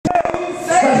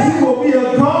that he will be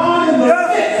a God in the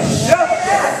midst.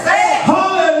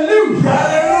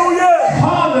 Hallelujah.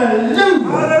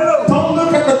 Hallelujah. Don't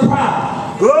look at the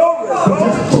crowd. Glory. But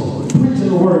just preaching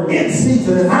the word in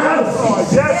season and out of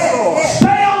season.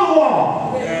 Stay on the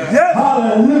wall.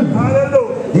 Hallelujah.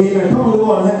 Amen. Come to the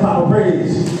Lord and let God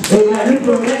praise. Amen. You can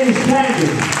remain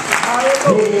standing.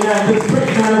 Amen. This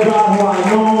great man of God who I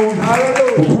know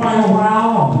for quite a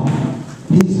while.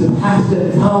 He's the pastor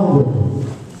and founder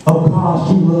of God's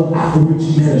True Love Outreach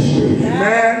Ministry.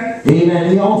 Amen. Amen.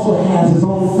 He also has his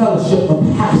own fellowship of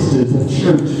pastors and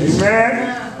churches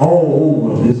all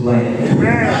over this land.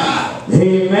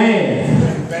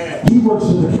 Amen. He works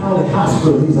in the county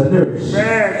hospital. He's a nurse.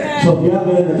 So if you're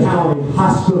ever in the county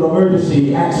hospital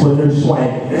emergency, ask for Nurse Swain.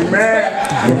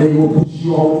 And they will push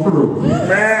you on through.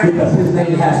 Because his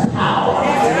name has power.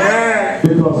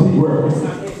 Because he works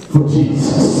for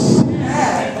Jesus.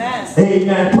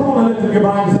 Amen. Come on and lift up your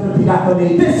Bibles and repeat after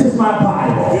me. This is my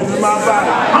Bible. This is my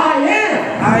Bible. I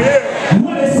am.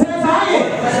 What it says I am.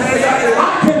 I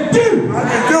can do.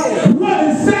 What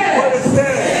it says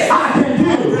I can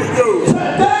do.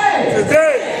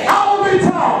 Today I will be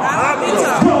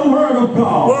taught the word of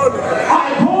God.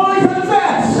 I'm going to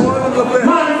confess.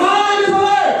 My mind is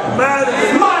alert.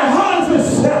 My heart is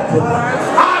receptive. I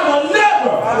will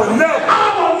never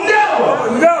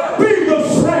be the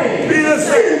same.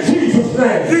 In Jesus'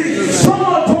 name.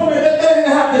 Someone told me that they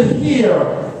didn't have to hear.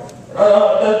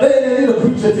 They didn't need a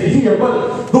preacher to hear. But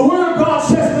the word of God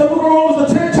says in the book of Romans,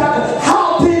 the 10th chapter,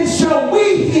 how then shall we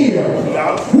hear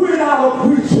without a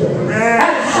preacher?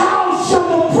 And how shall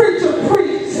the preacher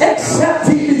preach except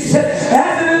he be sent?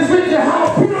 As it is written, how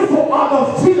beautiful are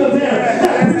the feet of them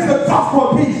that preach the gospel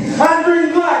of peace and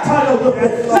bring glad tidings of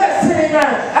good. Let's sing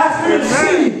as we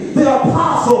see the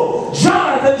apostle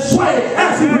Jonathan Swain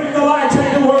as he brings the light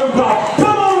change the word of God.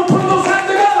 Come on and put those hands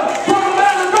together for the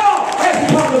man of God as he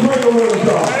comes to bring the word of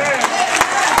God.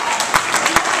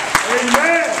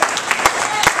 Amen.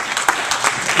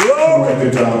 Glory to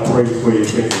God. Praise for you.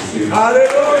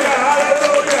 Hallelujah.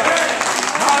 Hallelujah.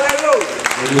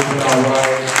 It is all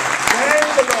right. Thank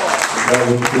the Lord. That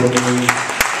was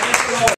good.